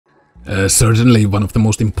Certainly one of the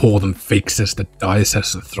most important fixes that DICE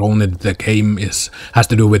has thrown into the game has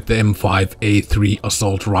to do with the M5A3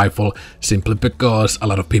 assault rifle, simply because a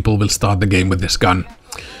lot of people will start the game with this gun.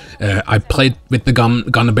 I played with the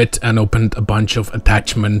gun a bit and opened a bunch of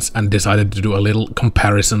attachments and decided to do a little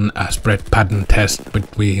comparison, a spread pattern test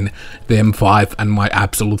between the M5 and my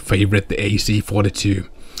absolute favorite, the AC42.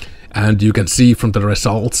 And you can see from the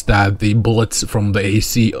results that the bullets from the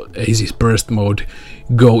AC's burst mode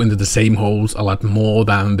go into the same holes a lot more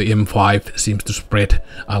than the M5 seems to spread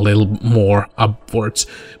a little more upwards.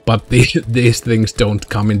 But these things don't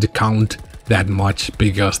come into count that much,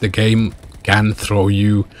 because the game can throw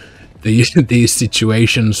you these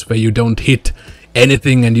situations where you don't hit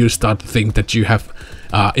anything and you start to think that you have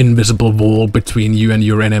invisible wall between you and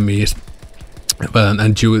your enemies,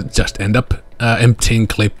 and you just end up emptying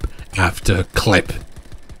clip after clip.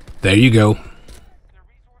 There you go.